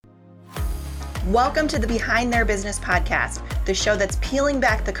Welcome to the Behind Their Business podcast, the show that's peeling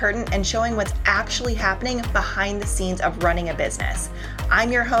back the curtain and showing what's actually happening behind the scenes of running a business.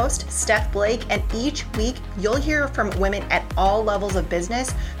 I'm your host, Steph Blake, and each week you'll hear from women at all levels of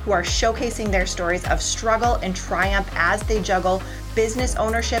business who are showcasing their stories of struggle and triumph as they juggle business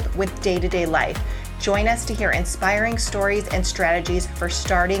ownership with day-to-day life. Join us to hear inspiring stories and strategies for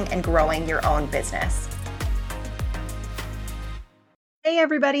starting and growing your own business. Hey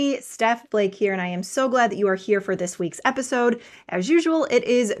everybody, Steph Blake here, and I am so glad that you are here for this week's episode. As usual, it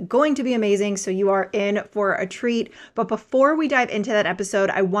is going to be amazing, so you are in for a treat. But before we dive into that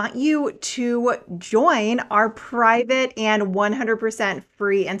episode, I want you to join our private and 100%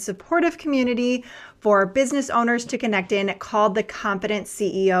 free and supportive community for business owners to connect in called the Confident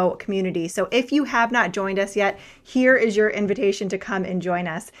CEO Community. So if you have not joined us yet, here is your invitation to come and join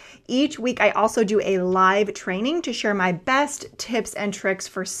us. Each week, I also do a live training to share my best tips and tricks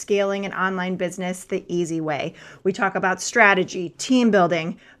for scaling an online business the easy way. We talk about strategy, team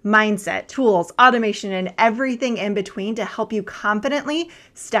building, mindset, tools, automation, and everything in between to help you confidently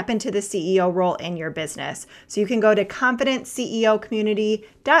step into the CEO role in your business. So you can go to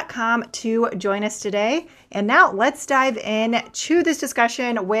confidentceocommunity.com to join us today. And now let's dive in to this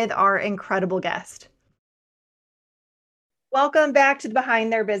discussion with our incredible guest. Welcome back to the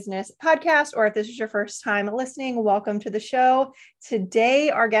Behind Their Business podcast, or if this is your first time listening, welcome to the show. Today,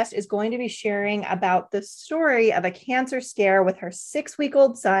 our guest is going to be sharing about the story of a cancer scare with her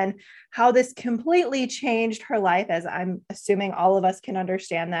 6-week-old son, how this completely changed her life, as I'm assuming all of us can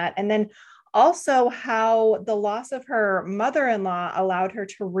understand that, and then also how the loss of her mother-in-law allowed her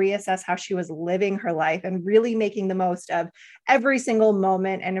to reassess how she was living her life and really making the most of every single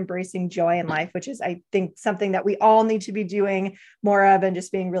moment and embracing joy in life, which is, I think, something that we all need to be doing more of and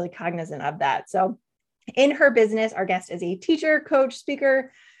just being really cognizant of that. So in her business, our guest is a teacher, coach,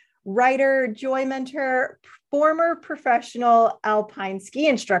 speaker, writer, joy mentor, former professional alpine ski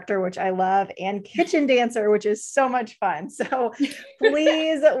instructor, which I love, and kitchen dancer, which is so much fun. So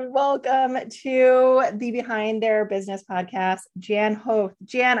please welcome to the Behind Their Business podcast, Jan Hoth.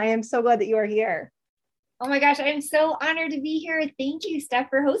 Jan, I am so glad that you are here. Oh my gosh, I'm so honored to be here. Thank you, Steph,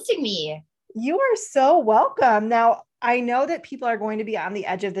 for hosting me. You are so welcome. Now, I know that people are going to be on the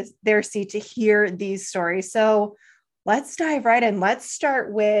edge of their seat to hear these stories. So let's dive right in. Let's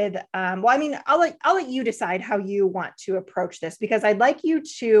start with, I'll let you decide how you want to approach this, because I'd like you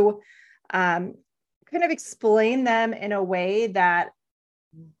to kind of explain them in a way that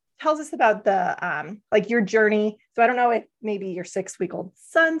tells us about the, your journey. So I don't know if maybe your 6-week-old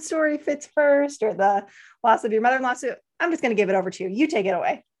son story fits first or the loss of your mother-in-law. So I'm just going to give it over to you. You take it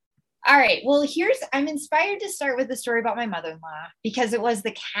away. All right. Well, I'm inspired to start with the story about my mother-in-law because it was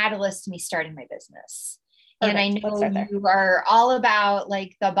the catalyst to me starting my business. And I know you are all about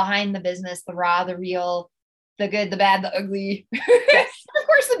like the behind the business, the raw, the real, the good, the bad, the ugly, yes. Of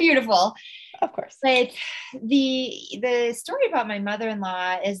course, the beautiful. Of course. But the story about my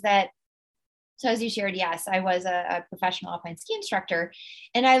mother-in-law is that, so as you shared, yes, I was a professional alpine ski instructor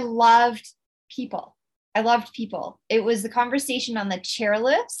and I loved people. It was the conversation on the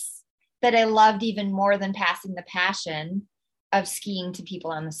chairlifts that I loved even more than passing the passion of skiing to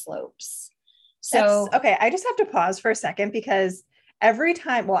people on the slopes. So, okay, I just have to pause for a second because every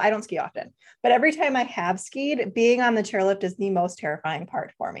time, well, I don't ski often, but every time I have skied, being on the chairlift is the most terrifying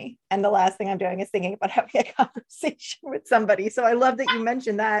part for me. And the last thing I'm doing is thinking about having a conversation with somebody. So I love that you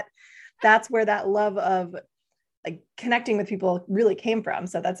mentioned that. That's where that love of like connecting with people really came from.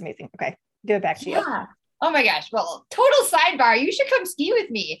 So that's amazing. Okay, give it back to you. Oh my gosh. Well, total sidebar. You should come ski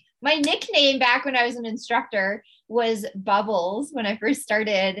with me. My nickname back when I was an instructor was Bubbles. When I first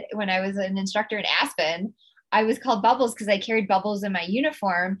started, when I was an instructor in Aspen, I was called Bubbles because I carried bubbles in my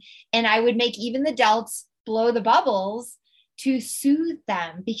uniform and I would make even the delts blow the bubbles to soothe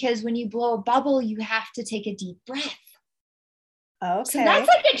them. Because when you blow a bubble, you have to take a deep breath. Okay. So that's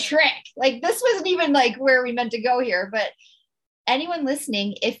like a trick. Like this wasn't even like where we meant to go here, but anyone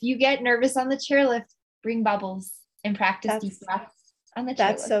listening, if you get nervous on the chairlift, bring bubbles and practice deep breaths on the chairlift.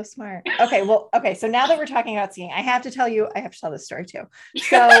 That's so smart. Okay. Well, okay. So now that we're talking about skiing, I have to tell this story too.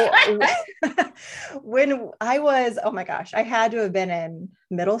 So when I was, oh my gosh, I had to have been in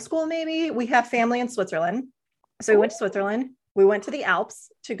middle school, maybe. We have family in Switzerland. So we went to Switzerland. We went to the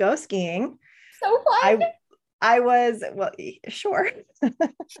Alps to go skiing. So fun. I was, well, sure.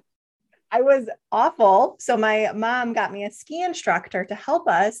 I was awful. So my mom got me a ski instructor to help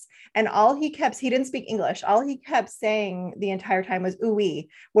us. And he didn't speak English. All he kept saying the entire time was ooh-wee,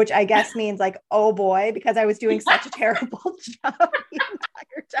 which I guess means like, oh boy, because I was doing such a terrible job the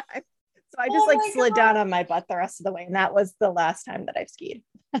entire time. So I just slid down on my butt the rest of the way. And that was the last time that I've skied.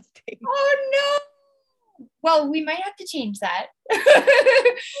 Oh no. Well, we might have to change that.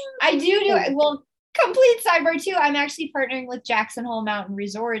 I do. Well, complete sidebar too. I'm actually partnering with Jackson Hole Mountain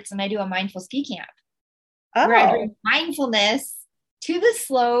Resorts, and I do a mindful ski camp where I bring mindfulness to the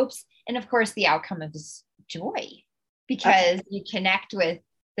slopes. And of course, the outcome is joy, because you connect with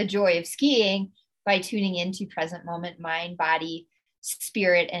the joy of skiing by tuning into present moment, mind, body,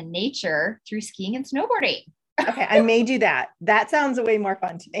 spirit, and nature through skiing and snowboarding. Okay, I may do that. That sounds way more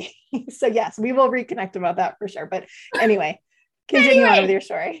fun to me. So yes, we will reconnect about that for sure. But anyway, continue on with your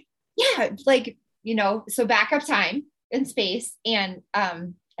story. Yeah, like, so back up time and space. And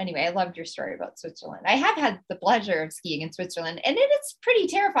anyway, I loved your story about Switzerland. I have had the pleasure of skiing in Switzerland, and it's pretty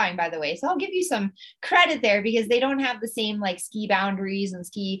terrifying, by the way. So I'll give you some credit there, because they don't have the same like ski boundaries and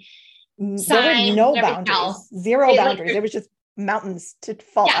ski signs. There were no boundaries, zero boundaries. It was just mountains to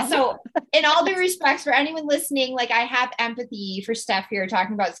fall down. So in all due respects for anyone listening, like, I have empathy for Steph here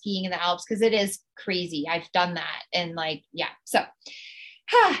talking about skiing in the Alps, because it is crazy. I've done that. And like, yeah. So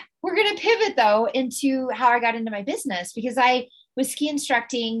we're going to pivot though into how I got into my business, because I was ski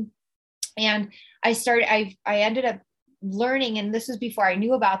instructing, and I ended up learning, and this was before I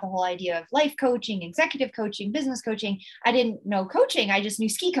knew about the whole idea of life coaching, executive coaching, business coaching. I didn't know coaching. I just knew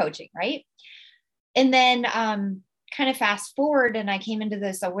ski coaching. Right. And then, kind of fast forward, and I came into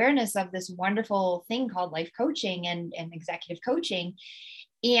this awareness of this wonderful thing called life coaching and executive coaching.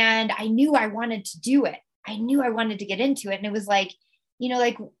 And I knew I wanted to do it. I knew I wanted to get into it. And it was like,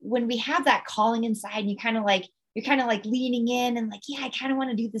 like when we have that calling inside, and you're kind of like leaning in and like, yeah, I kind of want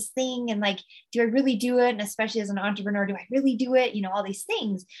to do this thing. And like, do I really do it? And especially as an entrepreneur, do I really do it? All these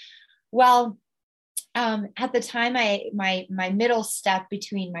things. Well, at the time, my middle step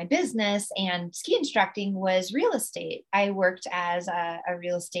between my business and ski instructing was real estate. I worked as a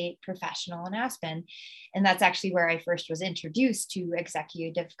real estate professional in Aspen, and that's actually where I first was introduced to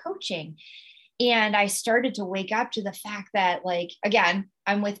executive coaching. And I started to wake up to the fact that, like, again,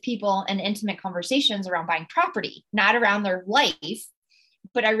 I'm with people and intimate conversations around buying property, not around their life,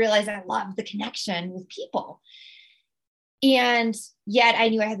 but I realized I love the connection with people. And yet I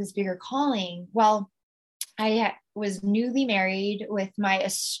knew I had this bigger calling. Well, I was newly married with my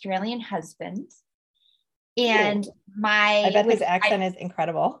Australian husband, and I bet his accent is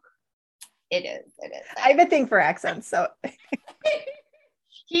incredible. It is. I have a thing for accents, so.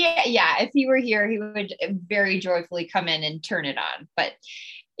 Yeah, if he were here, he would very joyfully come in and turn it on, but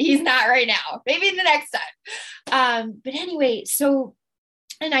he's not right now. Maybe the next time. But anyway,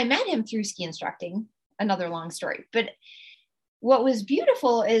 and I met him through ski instructing, another long story, but what was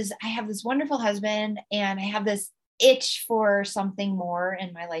beautiful is I have this wonderful husband, and I have this itch for something more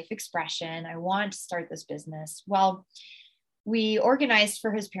in my life expression. I want to start this business. Well, we organized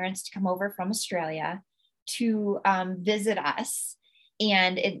for his parents to come over from Australia to visit us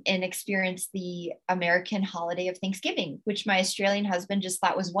and experience the American holiday of Thanksgiving, which my Australian husband just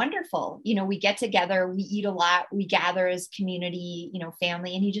thought was wonderful. We get together, we eat a lot, we gather as community,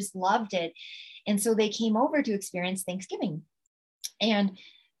 family, and he just loved it. And so they came over to experience Thanksgiving. And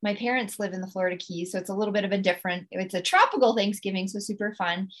my parents live in the Florida Keys, so it's a little bit of it's a tropical Thanksgiving, so super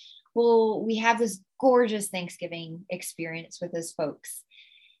fun. Well, we have this gorgeous Thanksgiving experience with his folks.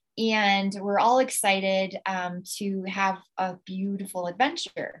 And we're all excited to have a beautiful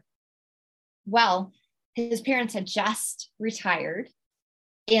adventure. Well, his parents had just retired,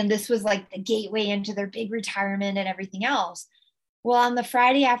 and this was like the gateway into their big retirement and everything else. Well, on the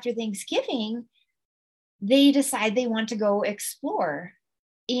Friday after Thanksgiving, they decide they want to go explore.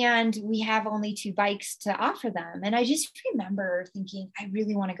 And we have only 2 bikes to offer them. And I just remember thinking, I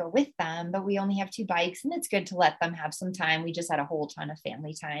really want to go with them, but we only have 2 bikes, and it's good to let them have some time. We just had a whole ton of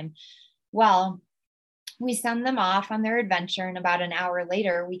family time. Well, we send them off on their adventure, and about an hour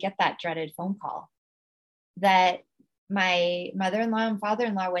later, we get that dreaded phone call that my mother-in-law and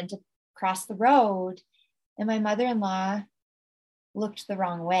father-in-law went to cross the road, and my mother-in-law looked the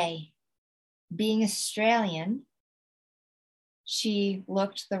wrong way. Being Australian, she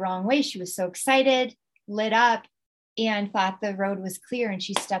looked the wrong way. She was so excited, lit up, and thought the road was clear, and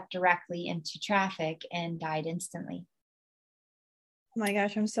she stepped directly into traffic and died instantly. Oh my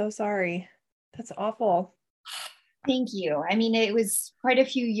gosh, I'm so sorry. That's awful. Thank you. I mean, it was quite a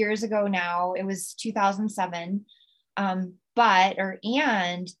few years ago now. It was 2007. And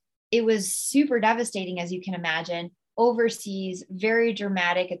it was super devastating, as you can imagine. Overseas, very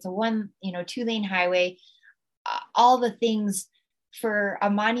dramatic. It's a 2-lane highway, all the things for a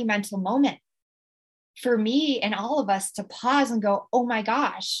monumental moment for me and all of us to pause and go, oh my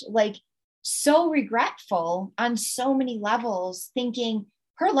gosh, like so regretful on so many levels, thinking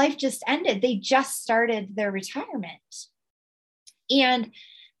her life just ended. They just started their retirement. And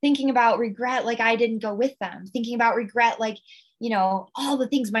thinking about regret, like I didn't go with them, thinking about regret, like, all the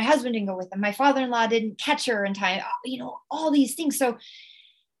things, my husband didn't go with them, my father-in-law didn't catch her in time, all these things. So,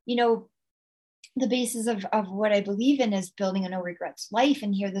 the basis of what I believe in is building a no regrets life.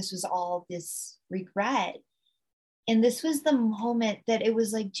 And here, this was all this regret. And this was the moment that it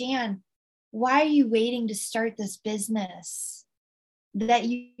was like, Jan, why are you waiting to start this business that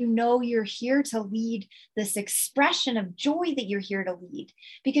you're here to lead, this expression of joy that you're here to lead?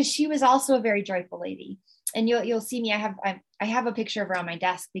 Because she was also a very joyful lady. And you'll see me, I have a picture of her on my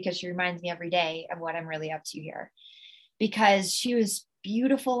desk because she reminds me every day of what I'm really up to here, because she was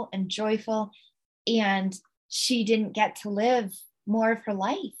beautiful and joyful, and she didn't get to live more of her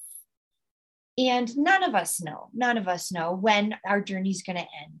life. And none of us know when our journey is going to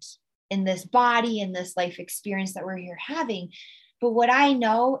end in this body, in this life experience that we're here having. But what I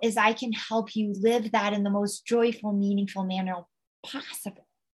know is I can help you live that in the most joyful, meaningful manner possible.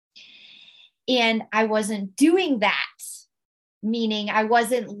 And I wasn't doing that, meaning I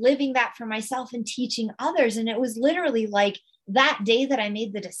wasn't living that for myself and teaching others. And it was literally like that day that I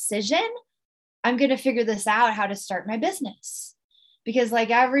made the decision, I'm going to figure this out, how to start my business. Because like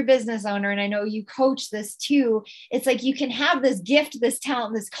every business owner, and I know you coach this too, it's like you can have this gift, this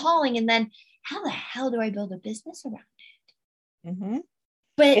talent, this calling, and then how the hell do I build a business around it? Mm-hmm.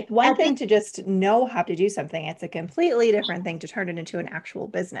 But it's one thing to just know how to do something. It's a completely different thing to turn it into an actual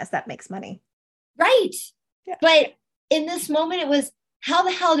business that makes money. Right. Yeah. But in this moment, it was, how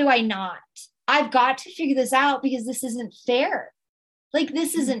the hell do I not? I've got to figure this out because this isn't fair. Like,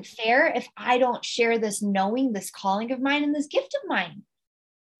 this isn't fair if I don't share this knowing, this calling of mine, and this gift of mine.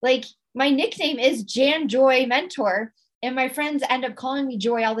 Like, my nickname is Jan Joy Mentor, and my friends end up calling me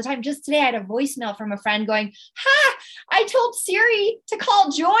Joy all the time. Just today, I had a voicemail from a friend going, I told Siri to call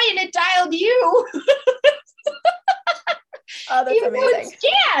Joy and it dialed you. Oh, that's amazing.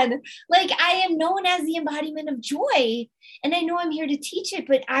 Jan. Like, I am known as the embodiment of joy, and I know I'm here to teach it,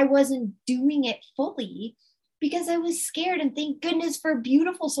 but I wasn't doing it fully because I was scared. And thank goodness for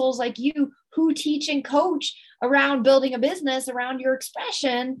beautiful souls like you who teach and coach around building a business around your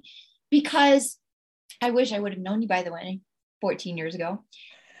expression, because I wish I would have known you, by the way, 14 years ago.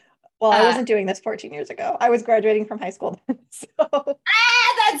 Well, I wasn't doing this 14 years ago. I was graduating from high school. So.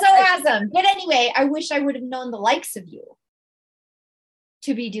 That's so awesome. But anyway, I wish I would have known the likes of you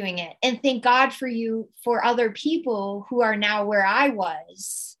to be doing it. And thank God for you, for other people who are now where I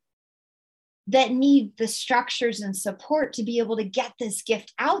was, that need the structures and support to be able to get this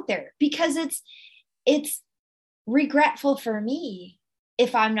gift out there, because it's regretful for me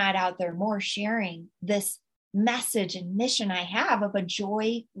if I'm not out there more sharing this message and mission I have of a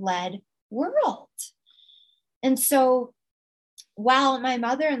joy-led world. And so while my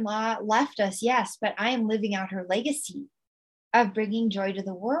mother-in-law left us, yes, but I am living out her legacy of bringing joy to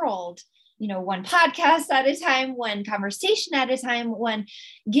the world, one podcast at a time, one conversation at a time, one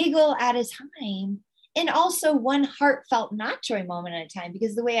giggle at a time, and also one heartfelt not joy moment at a time.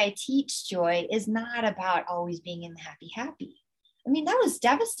 Because the way I teach joy is not about always being in the happy. I mean, that was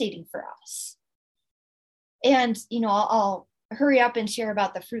devastating for us. And, I'll hurry up and share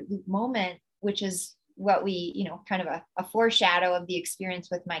about the Fruit Loop moment, which is what we, kind of a foreshadow of the experience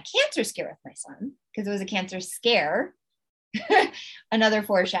with my cancer scare with my son, because it was a cancer scare. Another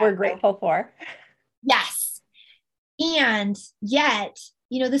foreshadow. We're grateful for. Yes. And yet,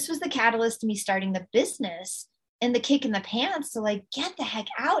 this was the catalyst to me starting the business and the kick in the pants to like, get the heck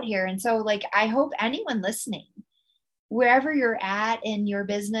out here. And so like, I hope anyone listening, wherever you're at in your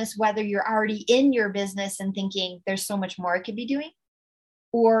business, whether you're already in your business and thinking there's so much more it could be doing,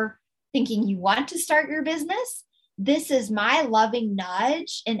 or thinking you want to start your business, this is my loving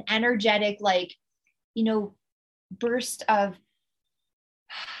nudge and energetic, burst of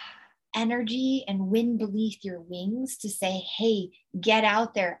energy and wind beneath your wings to say, hey, get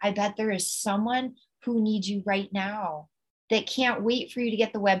out there. I bet there is someone who needs you right now that can't wait for you to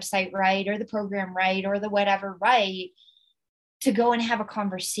get the website right or the program right or the whatever right, to go and have a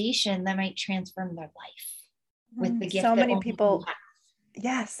conversation that might transform their life with the gift. So many people.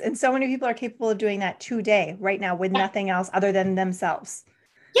 Yes. And so many people are capable of doing that today, right now, with nothing else other than themselves.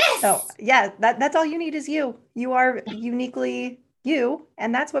 Yes. So yeah, that's all you need is you. You are uniquely you.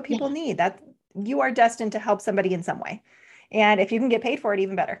 And that's what people need. That you are destined to help somebody in some way. And if you can get paid for it,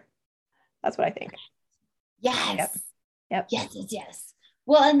 even better. That's what I think. Yes. Yep. Yes.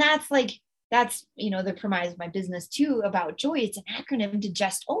 Well, and that's the premise of my business too, about joy. It's an acronym to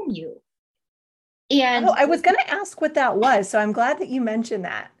just own you. And I was going to ask what that was. So I'm glad that you mentioned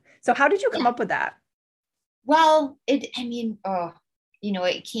that. So how did you come up with that? Well, it came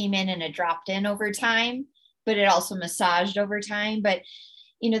in and it dropped in over time, but it also massaged over time. But,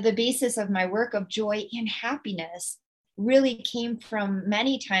 the basis of my work of joy and happiness really came from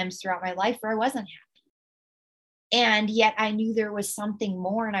many times throughout my life where I wasn't happy. And yet I knew there was something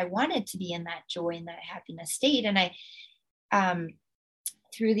more, and I wanted to be in that joy and that happiness state. And I,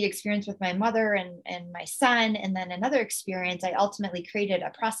 through the experience with my mother and my son, and then another experience, I ultimately created a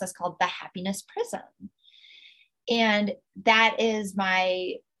process called the Happiness Prism. And that is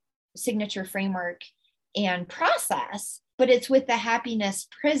my signature framework and process, but it's with the Happiness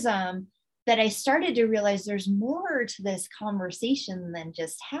Prism that I started to realize there's more to this conversation than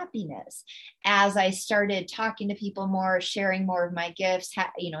just happiness. As I started talking to people more, sharing more of my gifts,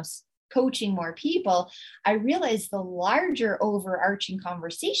 coaching more people, I realized the larger overarching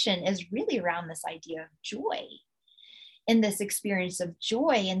conversation is really around this idea of joy and this experience of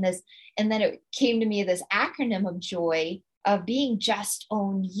joy and this. And then it came to me, this acronym of joy, of being just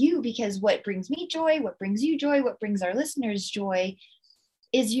own you, because what brings me joy, what brings you joy, what brings our listeners joy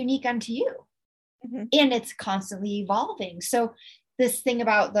is unique unto you. Mm-hmm. And it's constantly evolving. So this thing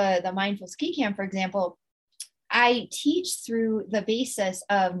about the Mindful Ski Camp, for example, I teach through the basis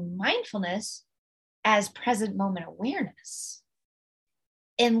of mindfulness as present moment awareness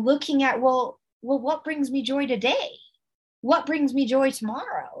and looking at, well, what brings me joy today? What brings me joy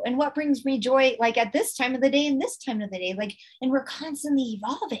tomorrow? And what brings me joy like at this time of the day and this time of the day? Like, and we're constantly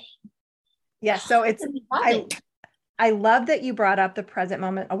evolving. Yeah. So I love that you brought up the present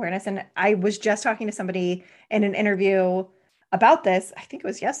moment awareness. And I was just talking to somebody in an interview about this. I think it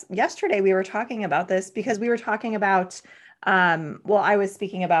was yesterday we were talking about this, because we were talking about, I was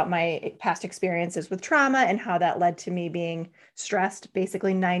speaking about my past experiences with trauma and how that led to me being stressed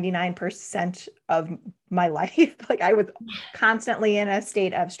basically 99% of my life. Like I was constantly in a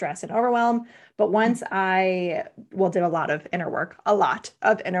state of stress and overwhelm. But once I did a lot of inner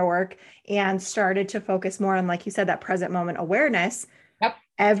work and started to focus more on, like you said, that present moment awareness, yep,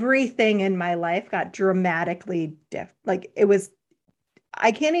 everything in my life got dramatically different. Like it was,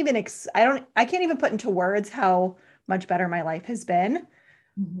 I can't even put into words how much better my life has been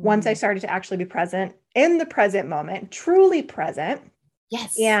once I started to actually be present in the present moment, truly present.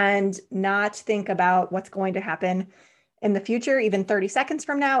 Yes. And not think about what's going to happen in the future, even 30 seconds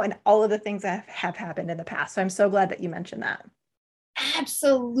from now, and all of the things that have happened in the past. So I'm so glad that you mentioned that.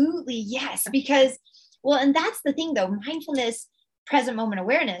 Absolutely. Yes. Because, and that's the thing though, mindfulness, present moment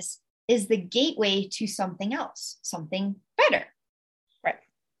awareness is the gateway to something else, something better. Right.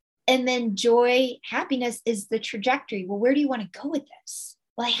 And then joy, happiness is the trajectory. Well, where do you want to go with this?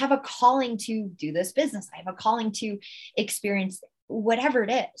 Well, I have a calling to do this business. I have a calling to experience whatever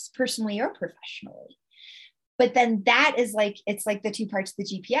it is, personally or professionally. But then that is it's like the two parts of the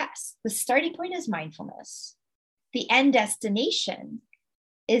GPS. The starting point is mindfulness. The end destination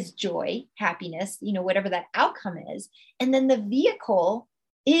is joy, happiness, whatever that outcome is. And then the vehicle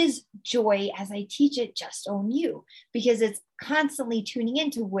is joy as I teach it, just own you, because it's constantly tuning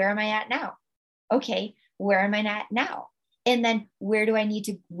into where am I at now? Okay, where am I at now? And then where do I need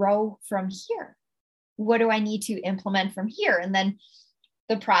to grow from here? What do I need to implement from here? And then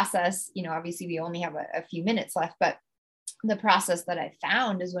the process, obviously we only have a few minutes left, but the process that I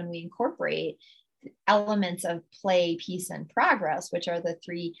found is when we incorporate elements of play, peace, and progress, which are the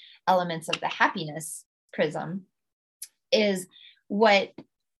three elements of the happiness prism, is what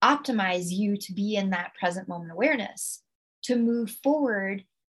optimize you to be in that present moment awareness, to move forward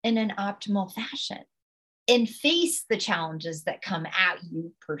in an optimal fashion and face the challenges that come at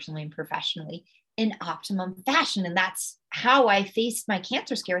you personally and professionally in optimum fashion. And that's how I faced my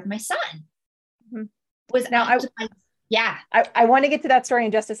cancer scare with my son. Mm-hmm. Was now I want to get to that story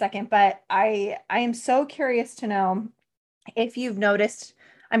in just a second, but I am so curious to know if you've noticed,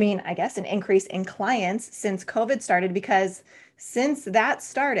 I guess an increase in clients since COVID started, because since that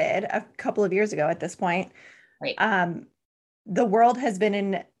started a couple of years ago at this point, right. The world has been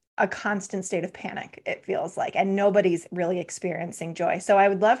in a constant state of panic, it feels like, and nobody's really experiencing joy. So I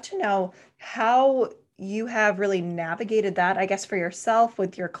would love to know how you have really navigated that, I guess, for yourself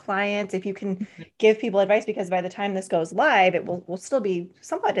with your clients, if you can give people advice, because by the time this goes live, it will still be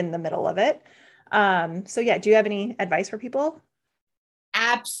somewhat in the middle of it. So yeah, do you have any advice for people?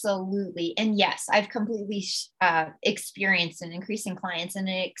 Absolutely. And yes, I've completely experienced an increase in clients and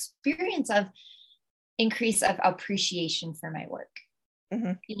an increase of appreciation for my work.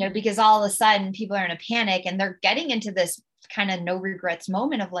 Mm-hmm. Because all of a sudden people are in a panic and they're getting into this kind of no regrets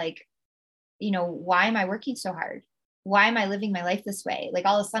moment of like, why am I working so hard? Why am I living my life this way? Like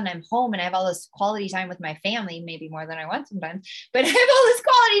all of a sudden I'm home and I have all this quality time with my family, maybe more than I want sometimes, but I have all this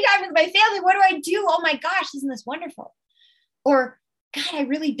quality time with my family. What do I do? Oh my gosh, isn't this wonderful? Or God, I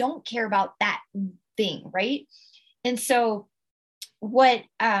really don't care about that thing. Right. And so what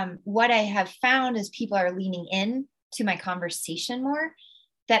I have found is people are leaning in to my conversation more,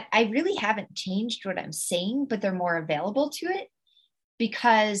 that I really haven't changed what I'm saying, but they're more available to it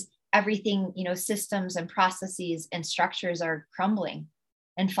because everything, systems and processes and structures are crumbling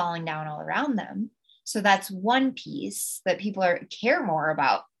and falling down all around them. So that's one piece, that people care more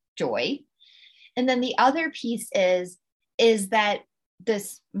about joy. And then the other piece is that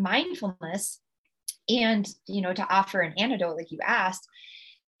this mindfulness, and, to offer an antidote, like you asked,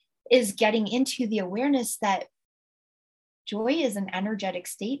 is getting into the awareness that joy is an energetic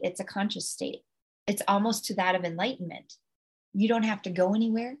state. It's a conscious state. It's almost to that of enlightenment. You don't have to go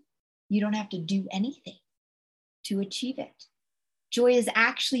anywhere. You don't have to do anything to achieve it. Joy is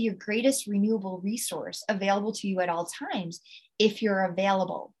actually your greatest renewable resource, available to you at all times if you're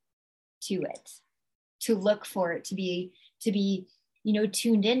available to it, to look for it, to be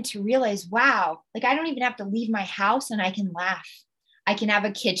tuned in, to realize, wow, like I don't even have to leave my house and I can laugh. I can have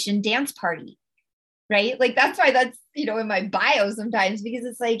a kitchen dance party, right? Like that's why that's, in my bio sometimes, because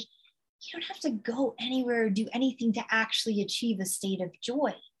it's like, you don't have to go anywhere or do anything to actually achieve a state of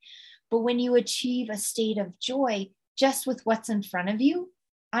joy. But when you achieve a state of joy just with what's in front of you,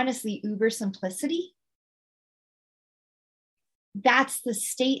 honestly, uber simplicity, that's the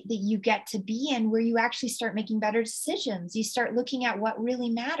state that you get to be in, where you actually start making better decisions. You start looking at what really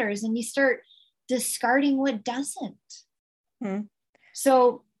matters and you start discarding what doesn't. Hmm.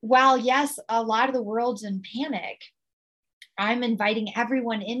 So while, yes, a lot of the world's in panic, I'm inviting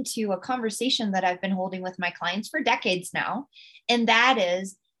everyone into a conversation that I've been holding with my clients for decades now. And that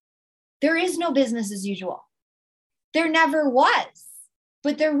is, there is no business as usual. There never was.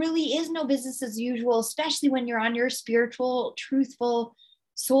 But there really is no business as usual, especially when you're on your spiritual, truthful,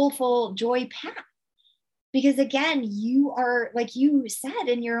 soulful joy path. Because again, you are, like you said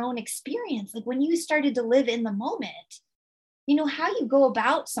in your own experience, like when you started to live in the moment, how you go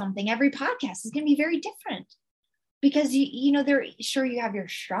about something, every podcast is going to be very different, because you have your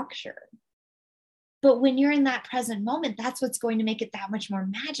structure. But when you're in that present moment, that's what's going to make it that much more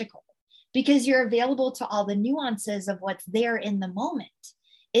magical, because you're available to all the nuances of what's there in the moment.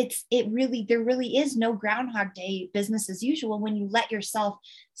 There really is no Groundhog Day business as usual when you let yourself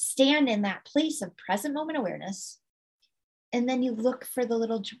stand in that place of present moment awareness. And then you look for the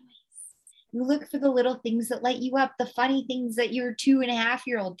little joys. You look for the little things that light you up, the funny things that your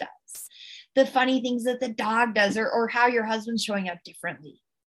 2.5-year-old does, the funny things that the dog does, or how your husband's showing up differently.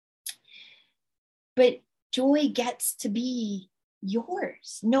 But joy gets to be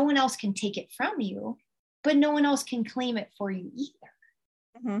yours. No one else can take it from you, but no one else can claim it for you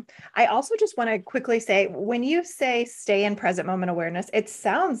either. Mm-hmm. I also just want to quickly say, when you say stay in present moment awareness, it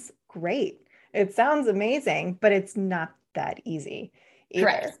sounds great. It sounds amazing, but it's not that easy either.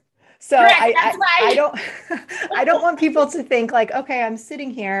 Correct. So I don't want people to think like, okay, I'm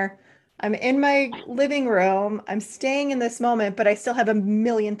sitting here, I'm in my living room, I'm staying in this moment, but I still have a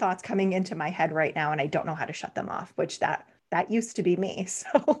million thoughts coming into my head right now, and I don't know how to shut them off, which that used to be me.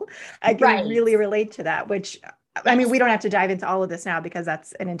 So I can really relate to that, which, I mean, we don't have to dive into all of this now because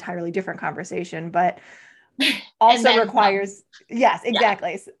that's an entirely different conversation, but also requires, yes,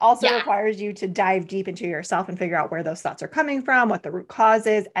 exactly. Yeah. Also requires you to dive deep into yourself and figure out where those thoughts are coming from, what the root cause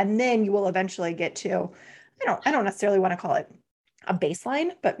is. And then you will eventually get to, I don't necessarily want to call it a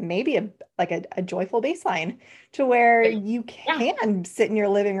baseline, but maybe a joyful baseline, to where you can sit in your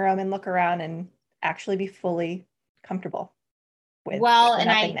living room and look around and actually be fully comfortable with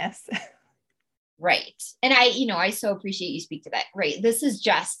nothingness. Right. And I so appreciate you speak to that. Right. This is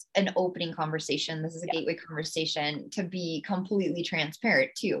just an opening conversation. This is a gateway conversation to be completely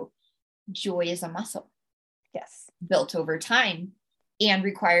transparent too. Joy is a muscle. Yes. Built over time and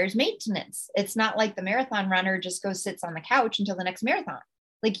requires maintenance. It's not like the marathon runner just goes sits on the couch until the next marathon.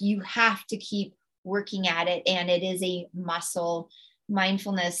 Like, you have to keep working at it. And it is a muscle.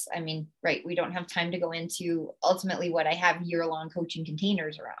 Mindfulness, I mean, right. We don't have time to go into ultimately what I have year-long coaching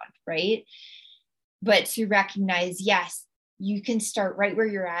containers around. Right. But to recognize, yes, you can start right where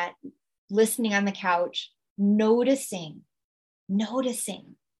you're at, listening on the couch, noticing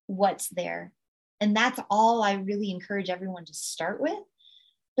what's there. And that's all I really encourage everyone to start with.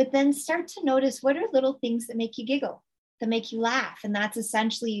 But then start to notice, what are little things that make you giggle, that make you laugh. And that's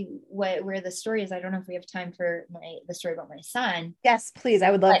essentially where the story is. I don't know if we have time for the story about my son. Yes, please.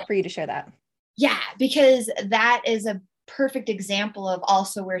 I would love for you to share that. Yeah, because that is a perfect example of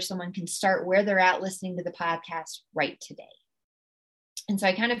also where someone can start where they're at listening to the podcast right today. And so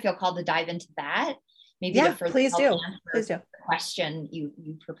I kind of feel called to dive into that. Maybe please do. The question you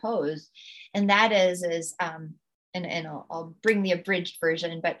proposed. And that is and I'll bring the abridged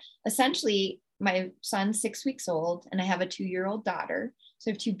version, but essentially my son's 6 weeks old, and I have a 2-year-old daughter. So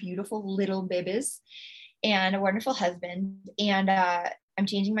I have 2 beautiful little babies and a wonderful husband. And I'm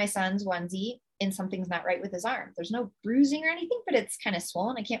changing my son's onesie, and something's not right with his arm. There's no bruising or anything, but it's kind of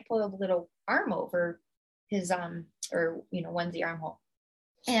swollen. I can't pull a little arm over his onesie armhole.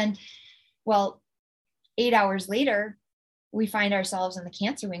 And well, 8 hours later, we find ourselves in the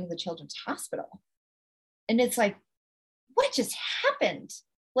cancer wing of the Children's Hospital. And it's like, what just happened?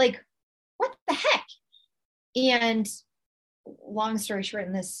 Like, what the heck? And long story short,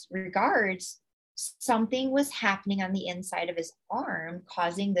 in this regards, something was happening on the inside of his arm,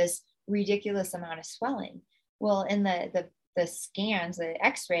 causing this ridiculous amount of swelling. Well, in the scans, the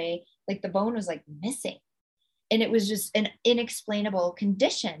x-ray, like the bone was like missing. And it was just an inexplainable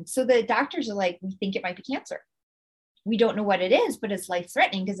condition. So the doctors are like, we think it might be cancer. We don't know what it is, but it's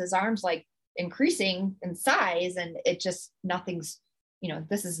life-threatening because his arm's like increasing in size, and it just, nothing's,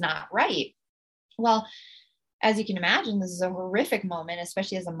 this is not right. Well, as you can imagine, this is a horrific moment,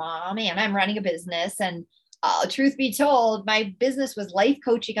 especially as a mom, and I'm running a business. And truth be told, my business was life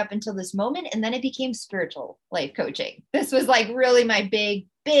coaching up until this moment. And then it became spiritual life coaching. This was like really my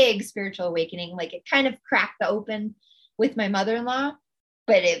big spiritual awakening. Like it kind of cracked open with my mother-in-law,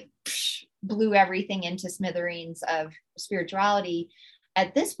 but it blew everything into smithereens of spirituality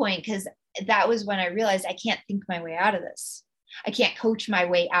at this point, because that was when I realized I can't think my way out of this. I can't coach my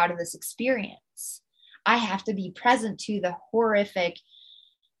way out of this experience. I have to be present to the horrific,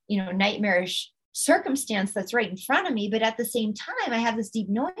 nightmarish circumstance that's right in front of me. But at the same time, I have this deep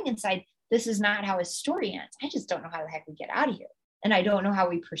knowing inside, this is not how his story ends. I just don't know how the heck we get out of here. And I don't know how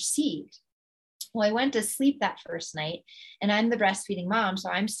we proceed. Well, I went to sleep that first night, and I'm the breastfeeding mom. So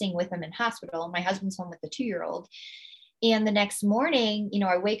I'm staying with him in hospital. My husband's home with the 2-year-old. And the next morning,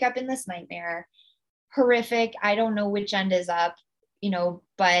 I wake up in this nightmare, horrific. I don't know which end is up,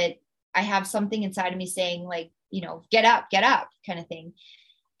 but I have something inside of me saying like, get up kind of thing.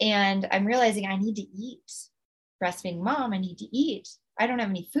 And I'm realizing I need to eat. Breastfeeding mom, I need to eat. I don't have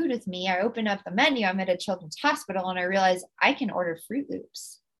any food with me. I open up the menu. I'm at a children's hospital, and I realize I can order Fruit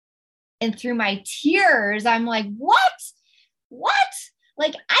Loops. And through my tears, I'm like, what?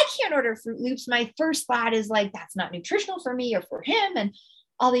 Like, I can't order Fruit Loops. My first thought is like, that's not nutritional for me or for him, and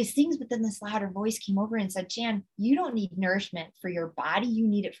all these things. But then this louder voice came over and said, Jan, you don't need nourishment for your body. You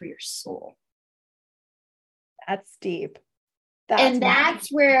need it for your soul. That's deep. That's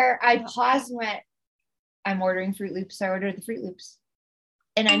where I paused and went, I'm ordering Fruit Loops. So I ordered the Fruit Loops,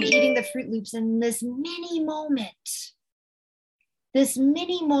 and I'm eating the Fruit Loops in this mini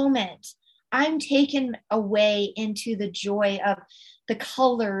moment, I'm taken away into the joy of the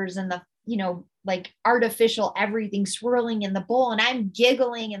colors and the, like artificial everything swirling in the bowl. And I'm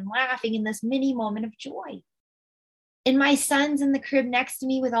giggling and laughing in this mini moment of joy. And my son's in the crib next to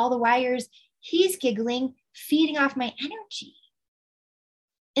me with all the wires. He's giggling, feeding off my energy.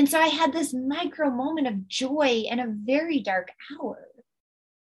 And so I had this micro moment of joy in a very dark hour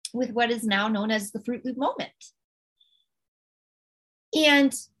with what is now known as the Fruit Loop moment.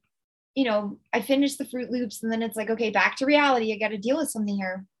 And, I finished the Fruit Loops, and then it's like, okay, back to reality. I got to deal with something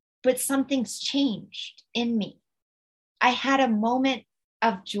here, but something's changed in me. I had a moment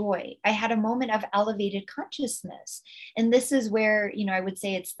of joy. I had a moment of elevated consciousness. And this is where, I would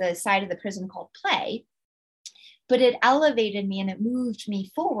say it's the side of the prism called play, but it elevated me and it moved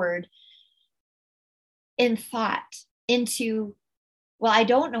me forward in thought into, well, I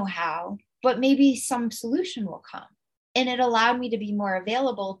don't know how, but maybe some solution will come. And it allowed me to be more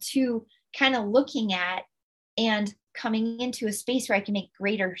available to kind of looking at and coming into a space where I can make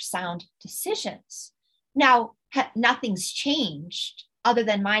greater sound decisions. Now, nothing's changed other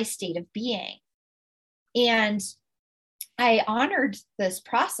than my state of being. And I honored this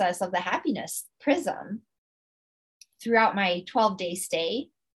process of the happiness prism throughout my 12-day stay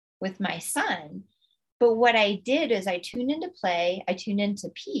with my son. But what I did is I tuned into play, I tuned into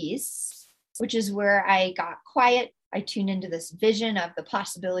peace, which is where I got quiet. I tuned into this vision of the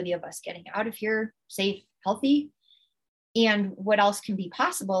possibility of us getting out of here safe, healthy, and what else can be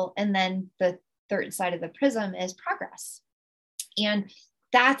possible. And then the third side of the prism is progress. And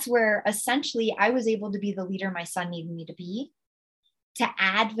that's where essentially I was able to be the leader my son needed me to be, to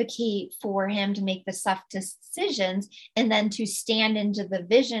advocate for him to make the tough decisions, and then to stand into the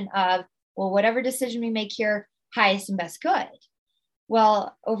vision of, well, whatever decision we make here, highest and best good.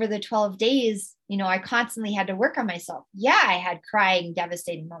 Well, over the 12 days, I constantly had to work on myself. Yeah, I had crying,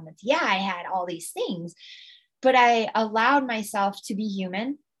 devastating moments. Yeah, I had all these things, but I allowed myself to be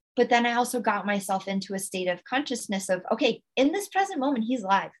human. But then I also got myself into a state of consciousness of, okay, in this present moment, he's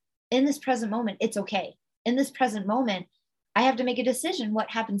alive. In this present moment, it's okay. In this present moment, I have to make a decision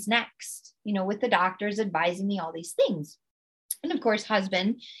what happens next, with the doctors advising me all these things. And of course,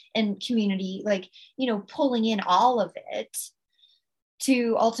 husband and community, pulling in all of it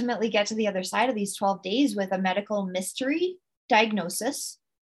to ultimately get to the other side of these 12 days with a medical mystery diagnosis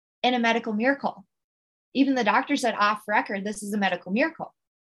and a medical miracle. Even the doctor said off record, this is a medical miracle.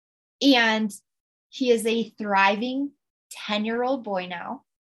 And he is a thriving 10-year-old boy now.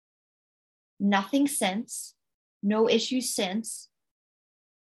 Nothing since, no issues since.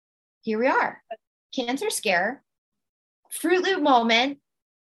 Here we are. Cancer scare, Fruit Loop moment,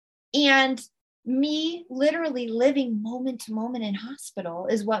 and me literally living moment to moment in hospital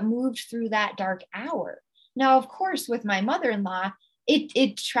is what moved through that dark hour. Now, of course, with my mother-in-law,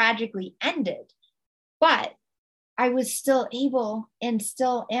 it tragically ended, but I was still able and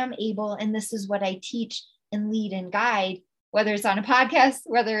still am able. And this is what I teach and lead and guide, whether it's on a podcast,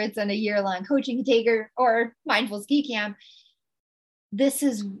 whether it's in a year-long coaching taker or mindful ski camp. This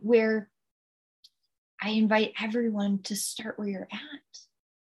is where I invite everyone to start where you're at.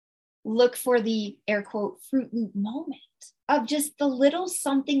 Look for the air quote Fruit Loop moment of just the little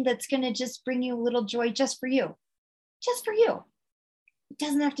something that's going to just bring you a little joy just for you. Just for you. It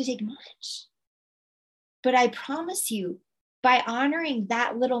doesn't have to take much. But I promise you, by honoring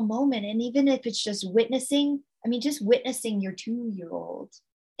that little moment, and even if it's just witnessing your 2-year-old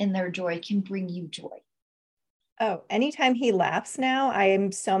in their joy can bring you joy. Oh, anytime he laughs now, I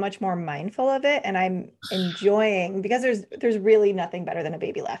am so much more mindful of it, and I'm enjoying, because there's really nothing better than a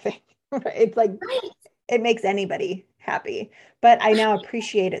baby laughing. It's like, right. It makes anybody happy, but I now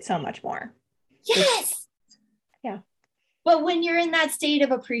appreciate it so much more. Yes. Yeah. But when you're in that state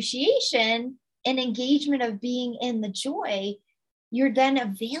of appreciation and engagement of being in the joy, you're then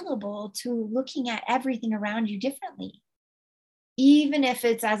available to looking at everything around you differently. Even if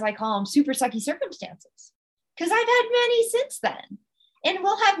it's, as I call them, super sucky circumstances. Because I've had many since then, and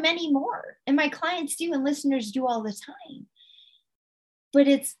we'll have many more. And my clients do, and listeners do all the time. But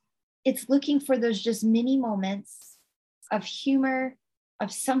it's looking for those just mini moments of humor,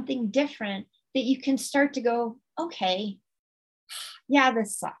 of something different that you can start to go, okay, yeah,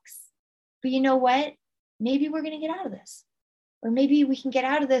 this sucks. But you know what? Maybe we're going to get out of this. Or maybe we can get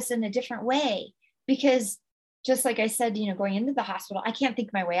out of this in a different way. Because just like I said, going into the hospital, I can't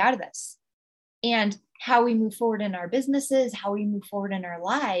think my way out of this. And how we move forward in our businesses, how we move forward in our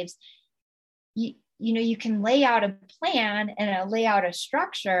lives, you can lay out a plan and lay out a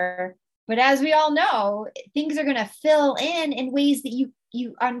structure, but as we all know, things are going to fill in ways that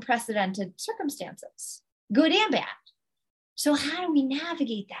you unprecedented circumstances, good and bad. So how do we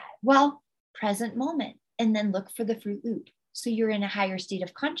navigate that? Well, present moment, and then look for the Fruit Loop. So you're in a higher state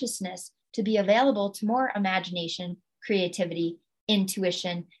of consciousness to be available to more imagination, creativity,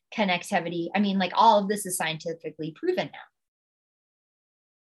 intuition, connectivity. All of this is scientifically proven now.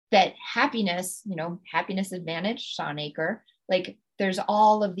 That happiness, happiness advantage, Shawn Achor, there's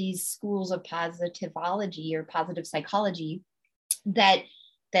all of these schools of positivology or positive psychology that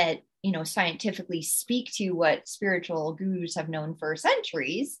scientifically speak to what spiritual gurus have known for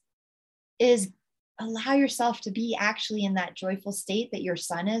centuries, is allow yourself to be actually in that joyful state that your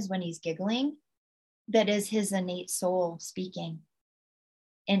son is when he's giggling. That is his innate soul speaking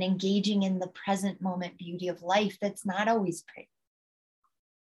and engaging in the present moment beauty of life that's not always pretty,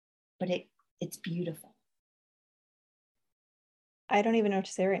 but it's beautiful. I don't even know what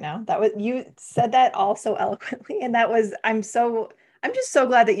to say right now. You said that all so eloquently. And I'm just so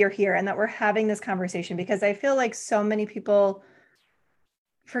glad that you're here and that we're having this conversation, because I feel like so many people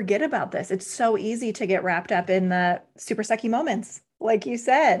forget about this. It's so easy to get wrapped up in the super sucky moments, like you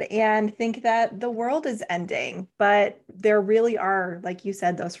said, and think that the world is ending. But there really are, like you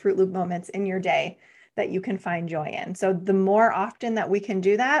said, those Fruit Loop moments in your day that you can find joy in. So the more often that we can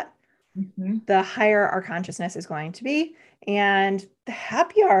do that, the higher our consciousness is going to be, and the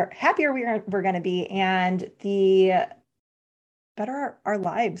happier we're going to be, and the better our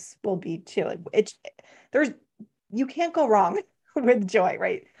lives will be too. You can't go wrong with joy,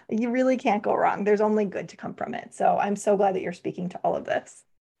 right? You really can't go wrong. There's only good to come from it. So I'm so glad that you're speaking to all of this.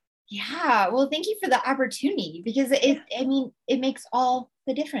 Yeah. Well, thank you for the opportunity, because it makes all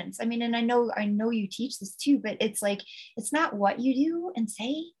the difference. And I know you teach this too, but it's not what you do and say,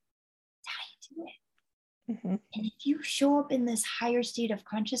 it's how you do it. And if you show up in this higher state of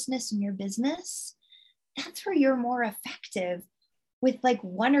consciousness in your business, that's where you're more effective with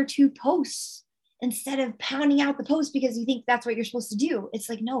 1 or 2 posts, instead of pounding out the post because you think that's what you're supposed to do. It's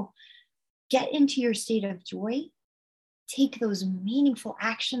no, get into your state of joy, take those meaningful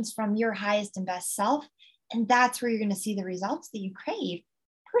actions from your highest and best self. And that's where you're going to see the results that you crave,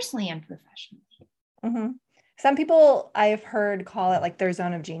 personally and professionally. Some people I've heard call it like their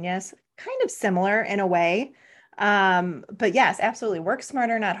zone of genius, kind of similar in a way. But yes, absolutely. Work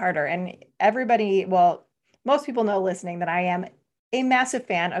smarter, not harder. And everybody, well, most people know listening that I am a massive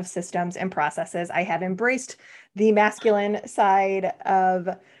fan of systems and processes. I have embraced the masculine side of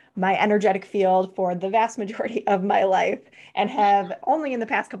my energetic field for the vast majority of my life and have only in the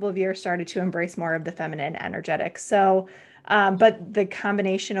past couple of years started to embrace more of the feminine energetic. So, but the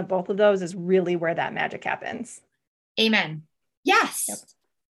combination of both of those is really where that magic happens. Amen. Yes. Yep.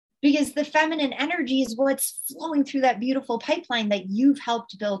 Because the feminine energy is what's flowing through that beautiful pipeline that you've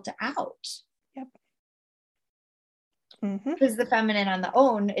helped build out. Yep. Because the feminine on the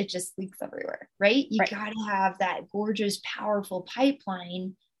own, it just leaks everywhere, right? You got to have that gorgeous, powerful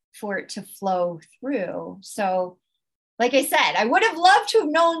pipeline for it to flow through. So, like I said, I would have loved to have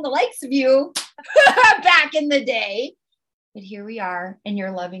known the likes of you back in the day. But here we are, and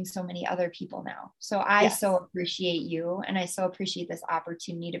you're loving so many other people now. So I so appreciate you, and I so appreciate this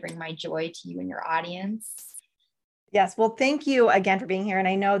opportunity to bring my joy to you and your audience. Yes. Well, thank you again for being here. And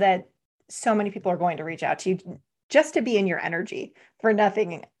I know that so many people are going to reach out to you just to be in your energy for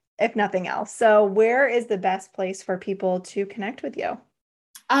nothing, if nothing else. So where is the best place for people to connect with you?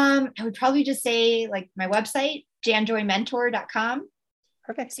 I would probably just say like my website, janjoymentor.com.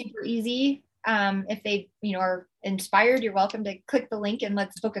 Perfect. Super easy. If they, are inspired, you're welcome to click the link and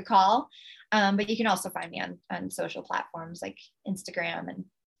let's book a call. But you can also find me on social platforms like Instagram and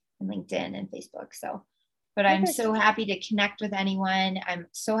LinkedIn and Facebook. So, but Perfect. I'm so happy to connect with anyone. I'm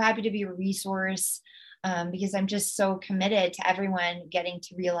so happy to be a resource, because I'm just so committed to everyone getting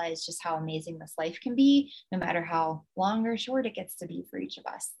to realize just how amazing this life can be, no matter how long or short it gets to be for each of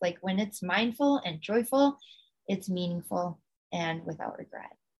us. Like when it's mindful and joyful, it's meaningful and without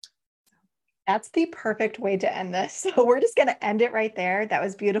regret. That's the perfect way to end this. So we're just going to end it right there. That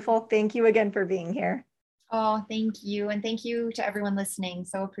was beautiful. Thank you again for being here. Oh, thank you. And thank you to everyone listening.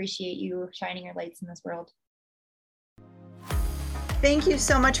 So appreciate you shining your lights in this world. Thank you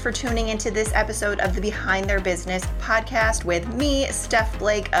so much for tuning into this episode of the Behind Their Business podcast with me, Steph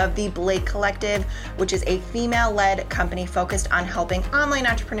Blake of the Blake Collective, which is a female-led company focused on helping online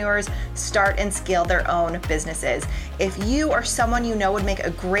entrepreneurs start and scale their own businesses. If you or someone you know would make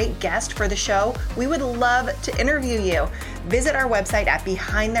a great guest for the show, we would love to interview you. Visit our website at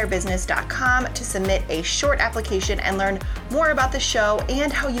behindtheirbusiness.com to submit a short application and learn more about the show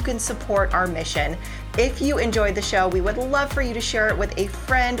and how you can support our mission. If you enjoyed the show, we would love for you to share it with a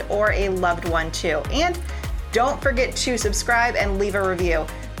friend or a loved one too. And don't forget to subscribe and leave a review.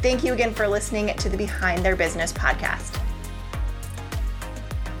 Thank you again for listening to the Behind Their Business podcast.